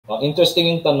Interesting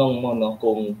yung tanong mo, no,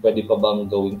 kung pwede pa bang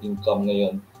gawing income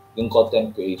ngayon yung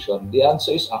content creation. The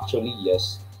answer is actually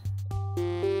yes.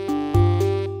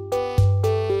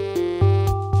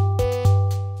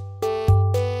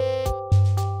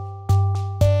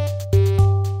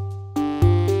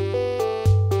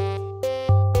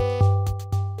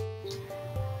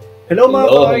 Hello mga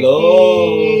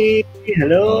ka-Arki!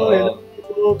 Hello!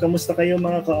 Kamusta kayo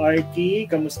mga ka-Arki?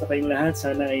 Kamusta kayong lahat?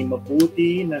 Sana ay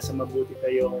mabuti. Nasa mabuti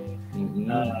kayong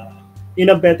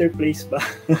in a better place ba?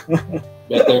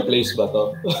 Better place ba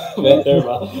to? Better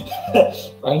ba?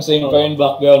 Parang same pa yung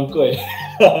background ko eh.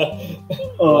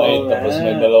 Tapos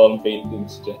may dalawang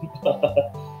paintings dyan.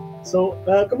 So,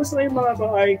 kamusta kayong mga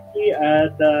ka-Arki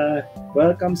at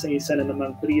welcome sa isa na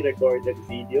namang pre-recorded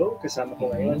video. Kasama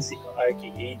ko ngayon si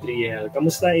Arki Adriel.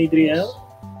 Kamusta Adriel?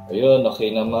 Ayun,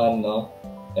 okay naman, no?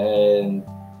 And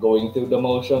going through the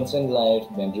motions in life,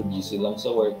 medyo busy lang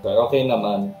sa work, pero okay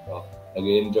naman. No?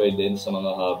 Nag-enjoy din sa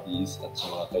mga hobbies at sa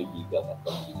mga kaibigan at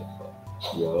pamilya ko.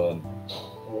 Yun.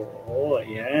 Oo,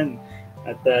 ayan.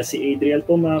 At si Adriel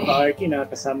po mga ka-Arki,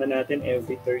 nakakasama natin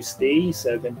every Thursday,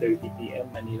 7:30 p.m.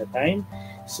 Manila time.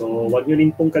 So wag nyo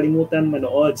rin pong kalimutan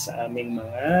manood sa aming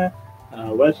mga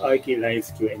Wealth Arki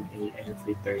Live Q&A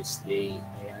every Thursday.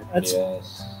 Ayan. At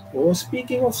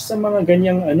speaking of sa mga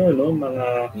ganyang mga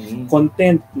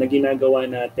content na ginagawa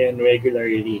natin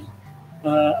regularly,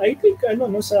 I think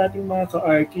sa ating mga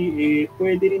ka-Arki,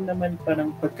 pwede rin naman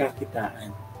parang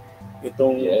pagkakitaan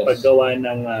itong paggawa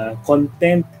ng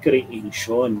content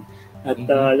creation. At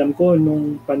alam ko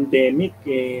nung pandemic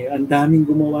ang daming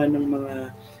gumawa ng mga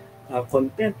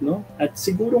content, no? At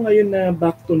siguro ngayon na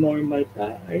back to normal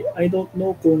pa, I don't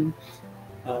know kung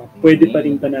pwede pa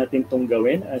rin pa natin tong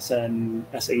gawin as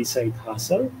a side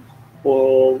hustle,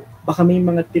 o baka may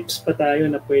mga tips pa tayo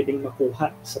na pwedeng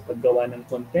makuha sa paggawa ng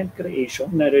content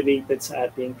creation na related sa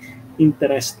ating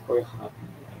interest or hobby.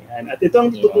 At ito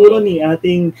ang tuturo ni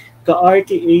ating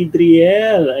ka-Arki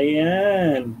Adriel.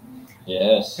 Ayan.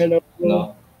 Yes. Hello.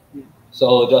 No.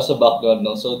 So, just a background,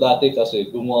 no? So, dati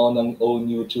kasi gumawa ng own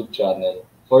YouTube channel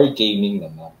for gaming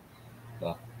naman.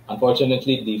 No?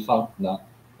 Unfortunately, defunct na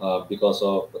because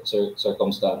of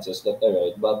circumstances that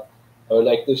arrived. But I would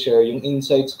like to share yung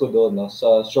insights ko doon, no,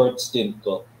 sa short stint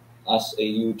ko as a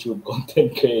YouTube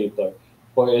content creator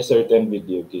for a certain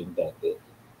video game dati.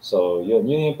 So, yun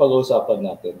yung pag-uusapan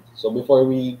natin. So, before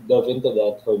we delve into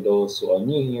that, for those who are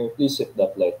new here, please hit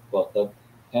that like button.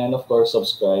 And of course,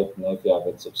 subscribe, no, if you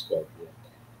haven't subscribed yet.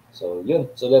 So,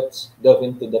 yun. So, let's delve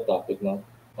into the topic, no.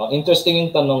 Interesting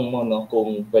yung tanong mo, no,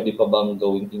 kung pwede pa bang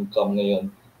gawing income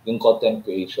ngayon yung content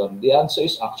creation. The answer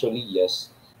is actually yes.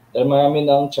 Dahil marami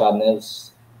ng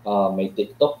channels. May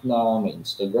TikTok na, may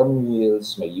Instagram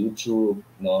Reels, may YouTube,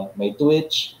 no, may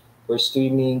Twitch for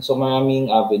streaming. So,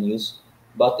 maraming avenues.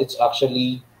 But it's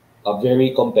actually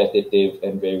very competitive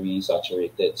and very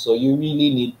saturated. So you really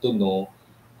need to know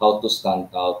how to stand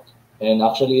out. And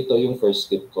actually, ito yung first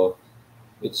tip ko.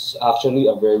 It's actually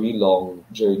a very long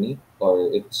journey, or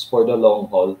it's for the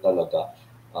long haul talaga.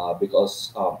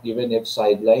 Because even if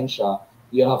sideline siya,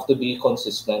 you have to be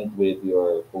consistent with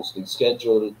your posting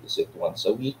schedule. Is it once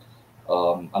a week?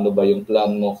 Ano ba yung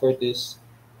plan mo for this?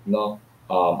 No?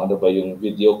 Ano ba yung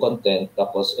video content?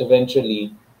 Tapos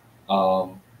eventually,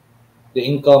 the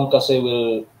income kasi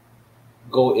will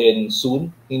go in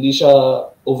soon. Hindi siya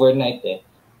overnight eh.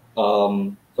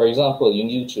 For example,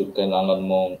 yung YouTube, kailangan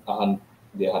mong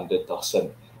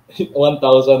 100,000,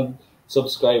 1,000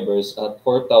 subscribers at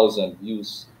 4,000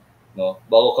 views, no?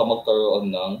 Bago ka magkaroon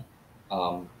ng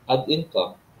ad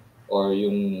income or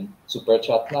yung super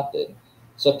chat natin.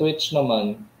 Sa Twitch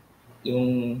naman,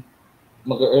 yung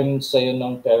mag-earn sa'yo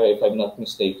ng pera, if I'm not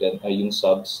mistaken, ay yung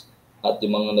subs at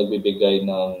yung mga nagbibigay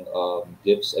ng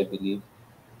gifts, I believe.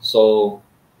 So,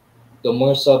 the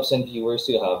more subs and viewers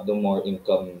you have, the more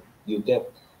income you get.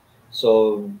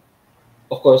 So,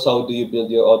 of course, how do you build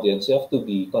your audience? You have to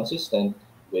be consistent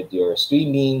with your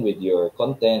streaming, with your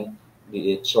content,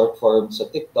 be it short form sa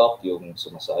TikTok, yung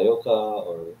sumasayo ka,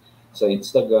 or sa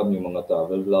Instagram, yung mga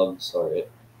travel vlogs, or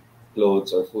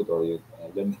clothes, or food, or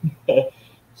yun.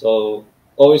 So,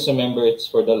 always remember it's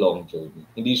for the long journey.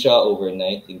 Hindi siya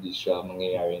overnight, hindi siya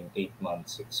mangyayaring 8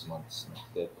 months, 6 months.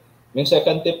 Okay? Yung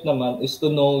second tip naman is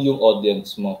to know yung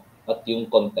audience mo at yung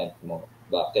content mo.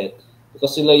 Bakit?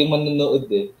 Because sila yung manonood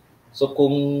eh. So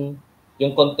kung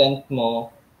yung content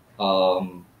mo,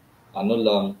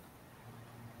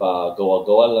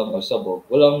 gawa-gawa lang or sabog,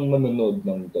 walang manonood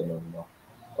ng ganun, no?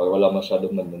 Or wala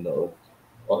masyadong manonood.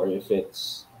 Or if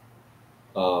it's,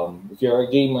 if you're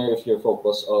a gamer, if you're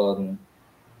focused on,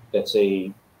 let's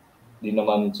say, di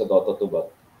naman sa Dota 2 ba,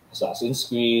 Assassin's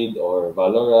Creed or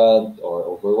Valorant or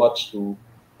Overwatch 2,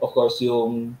 of course,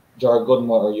 yung jargon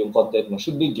mo or yung content mo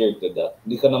should be geared to that.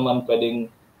 Hindi ka naman pwedeng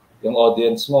yung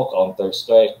audience mo,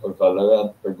 Counter-Strike or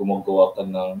Valorant or gumagawa ka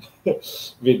ng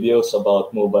videos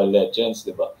about Mobile Legends,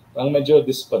 di ba? Parang medyo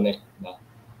disconnect na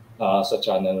sa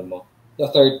channel mo. The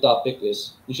third topic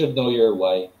is you should know your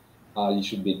why you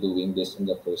should be doing this in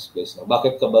the first place. No?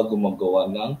 Bakit ka ba gumagawa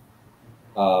ng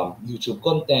YouTube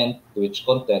content, Twitch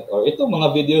content, or itong mga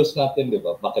videos natin, di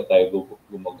ba? Bakit tayo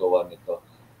gumagawa nito?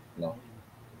 No?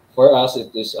 For us,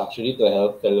 it is actually to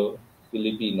help fellow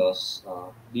Filipinos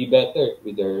be better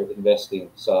with their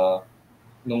investing.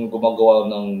 Nung gumagawa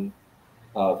ng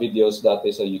videos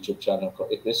dati sa YouTube channel ko,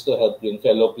 it is to help yung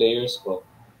fellow players ko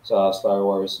sa Star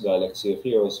Wars Galaxy of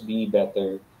Heroes be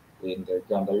better in their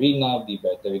Grand Arena, be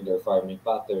better in their farming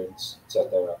patterns,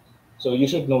 etc. So you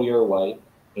should know your why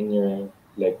in your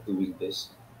doing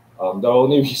this. The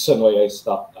only reason why I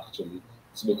stopped actually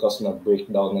is because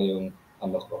nag-breakdown na yung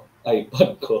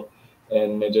iPad ko,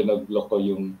 and medyo nagloko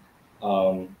yung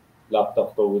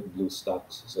laptop ko with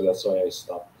BlueStacks. So that's why I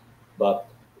stopped. But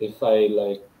if I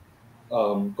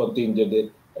continued it,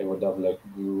 I would have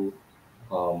grew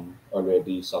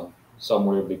already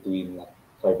somewhere between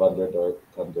 500 or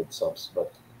 100 subs.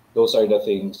 But those are the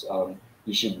things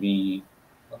you should be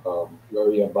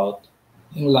worry about.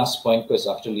 Yung last point ko is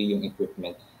actually yung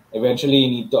equipment. Eventually, you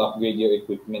need to upgrade your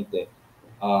equipment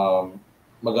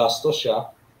magastos siya,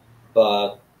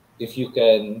 but if you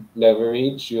can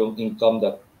leverage yung income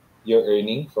that you're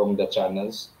earning from the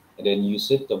channels and then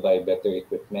use it to buy better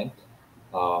equipment,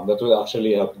 that will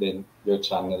actually help then your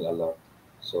channel a lot.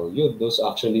 So those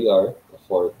actually are the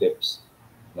 4 tips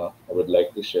I would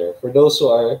like to share for those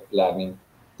who are planning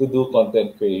to do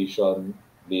content creation,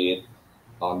 be it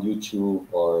on YouTube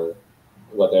or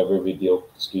whatever video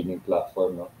streaming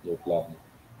platform you're planning.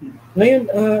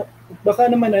 Ngayon, baka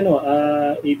naman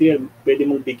Adriel, pwede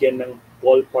mong bigyan ng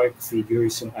ballpark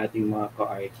figures yung ating mga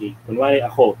ka-Arki. Kunwari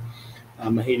ako,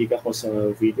 mahilig ako sa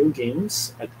video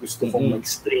games at gusto kong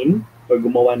mag-stream or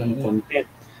gumawa ng content.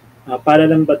 Para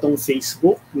lang ba tong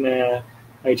Facebook na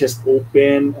I just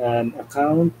open an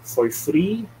account for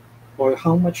free, or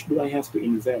how much do I have to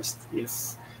invest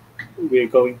if we're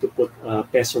going to put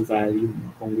peso value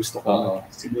kung gusto ko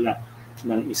simula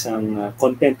ng isang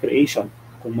content creation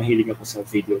kung mahilig ako sa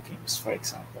video games, for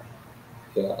example?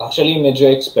 Yeah, actually, medyo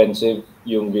expensive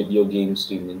yung video game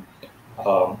streaming.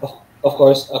 Of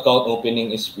course, account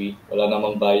opening is free. Wala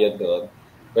namang bayad doon.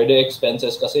 But the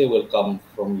expenses kasi will come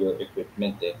from your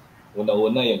equipment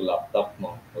Una-una yung laptop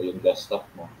mo o yung desktop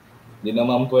mo. Hindi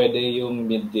naman pwede yung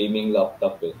mid-gaming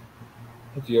laptop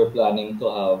If you're planning to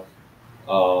have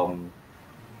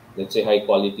let's say high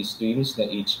quality streams na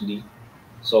HD,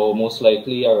 so most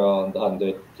likely around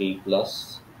 100k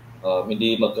plus.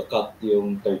 Hindi magka-cut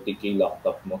yung 30k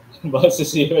laptop mo. Baka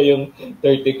sisira yung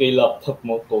 30k laptop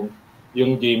mo kung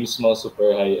yung games mo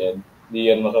super high-end.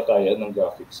 Hindi yan makakaya ng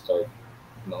graphics card.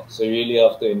 So you really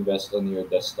have to invest on your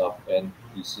desktop and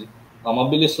PC.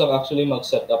 Mabilis lang actually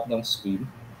mag-set up ng stream,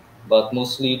 but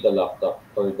mostly the laptop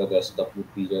or the desktop would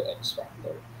be your X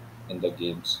factor in the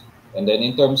games. And then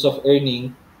in terms of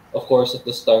earning, of course, at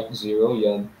the start, zero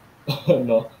yan.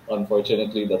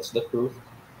 Unfortunately, that's the truth.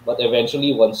 But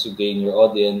eventually, once you gain your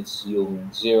audience, yung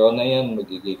zero na yan,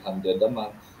 magiging 100 a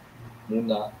month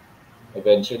muna.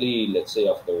 Eventually, let's say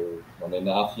after 1.5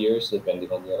 years,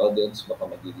 depending on your audience, baka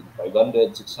magiging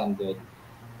 500, 600.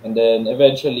 And then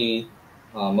eventually,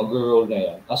 mag-roll na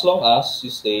yan. As long as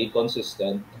you stay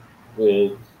consistent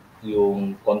with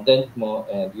yung content mo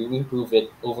and you improve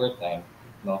it over time,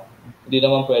 Hindi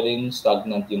naman pwedeng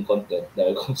stagnant yung content.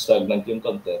 Dahil kung stagnant yung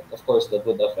content, of course, that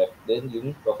would affect then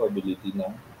yung profitability ng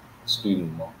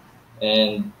stream mo.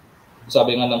 And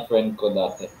sabi nga ng friend ko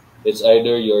dati, it's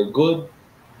either you're good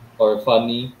or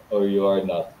funny or you are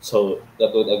not. So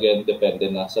that would again depende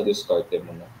na sa diskarte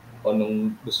mo na o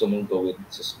anong gusto mong gawin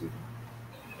sa stream.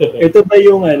 Ito ba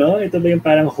yung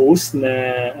parang host na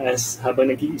habang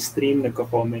nag-i-stream,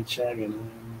 nagko-comment siya,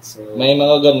 gano'n? So, may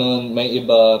mga ganun, may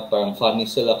iba parang funny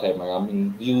sila kaya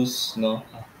maraming views,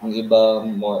 Ang iba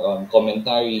more on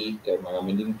commentary kaya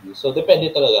maraming din views. So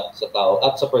depende talaga sa tao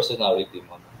at sa personality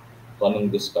mo kung anong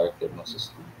diskarte mo sa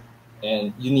stream.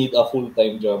 And you need a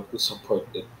full-time job to support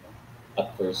it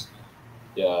at first.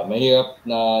 Yeah, mahirap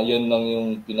na yun lang yung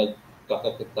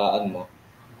pinagkakakitaan mo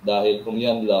dahil kung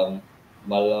yan lang,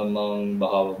 malamang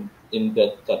baka in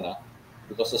debt ka na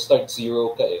because sa start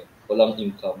zero ka walang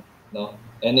income,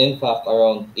 And in fact,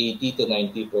 around 80 to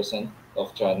 90% of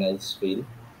channels fail.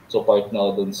 So part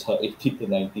now dun sa 80 to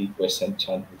 90%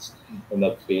 channels will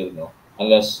not fail,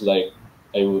 Unless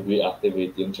I would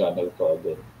reactivate yung channel ko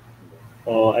again.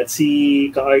 At si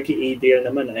Ka-Arki Adriel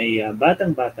naman ay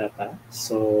batang-bata pa.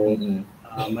 So, Mm-mm.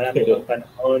 marami pang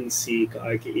panahon si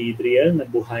Ka-Arki Adriel na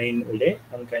buhayin uli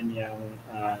ang kanyang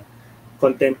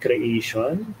content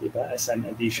creation, di ba, as an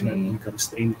additional income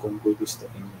stream kung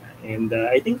gugustuhin niya. And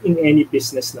I think in any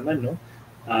business naman, no,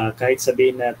 kahit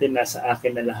sabihin natin nasa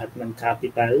akin na lahat ng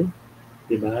capital,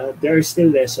 di ba, there are still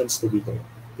lessons to be learned.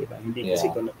 Di ba? Hindi kasi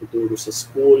ito natuturo sa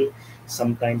school,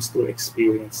 sometimes through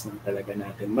experience lang talaga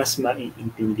natin. Mas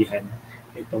maiintindihan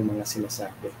itong mga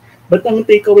sinasabi. But ang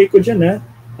takeaway ko dyan,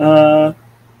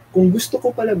 kung gusto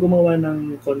ko pala gumawa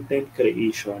ng content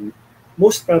creation,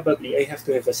 most probably I have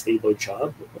to have a stable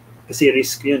job kasi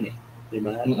risk yun eh.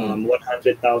 Diba? 100,000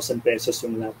 pesos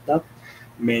yung laptop,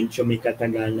 medyo may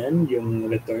katagalan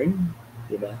yung return.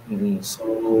 Diba?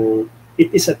 So,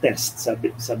 it is a test.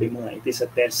 Sabi mo nga, it is a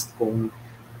test kung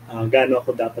gaano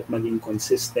ako dapat maging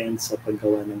consistent sa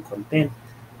paggawa ng content.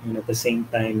 And at the same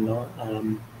time, no,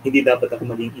 hindi dapat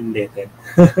ako maging indebted.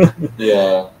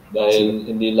 Yeah. Dahil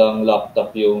hindi lang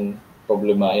laptop yung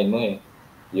problemahin mo eh.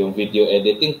 Yung video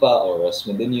editing pa, oras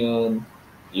mo din yun.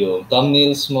 Yung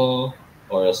thumbnails mo,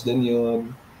 oras din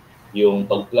yun. Yung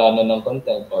pagplano ng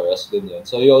content, oras din yun.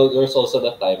 So there's also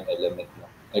the time element na.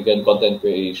 Again, content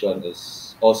creation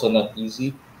is also not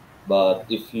easy. But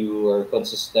if you are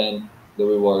consistent, the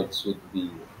rewards would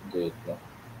be great. No?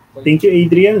 Thank you,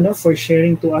 Adriel, no, for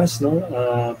sharing to us, no,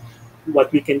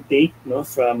 what we can take, no,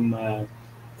 from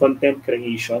content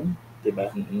creation, diba?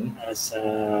 As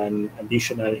an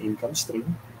additional income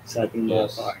stream sa ating mga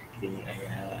ka-Arki.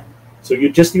 Ayan. So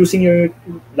you're just using your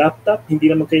laptop, hindi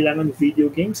naman kailangan video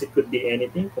games, it could be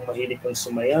anything. Kung mahilig kang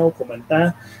sumayaw,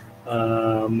 kumanta,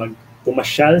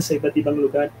 pumasyal sa iba't ibang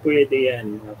lugar, pwede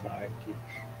yan mga ka-Arki.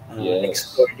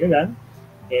 Explore nyo lang.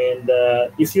 And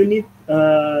if you need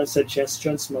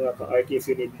suggestions mga ka-Arki, if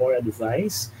you need more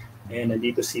advice, and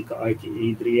nandito si Ka-Arki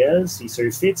Adriel, si Sir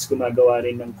Fitz, gumagawa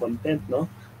rin ng content, no?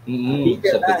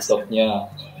 Sa TikTok niya.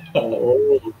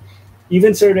 Oo.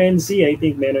 Even Sir Renzi, I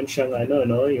think meron siyang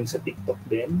no, yung sa TikTok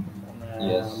din,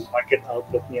 market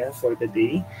outlook niya for the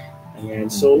day.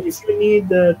 Ayan. So if you need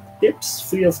tips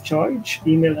free of charge,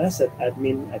 email us at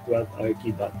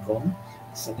admin@wealtharki.com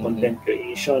sa content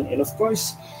creation. And of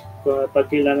course, pag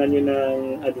kailangan nyo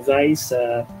ng advice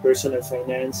sa personal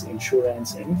finance,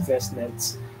 insurance, and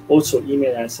investments, also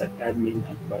email us at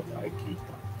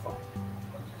admin@wealtharki.com.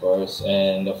 Of course,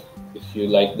 and if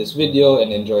you like this video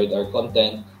and enjoyed our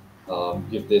content,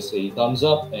 give this a thumbs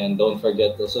up and don't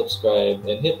forget to subscribe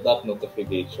and hit that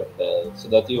notification bell so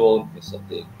that you won't miss a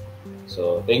thing.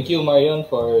 So thank you, Marion,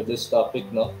 for this topic,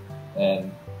 no?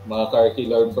 And mga ka-Arki,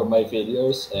 learn from my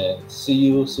failures and see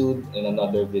you soon in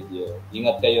another video.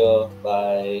 Ingat kayo.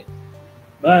 Bye!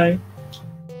 Bye!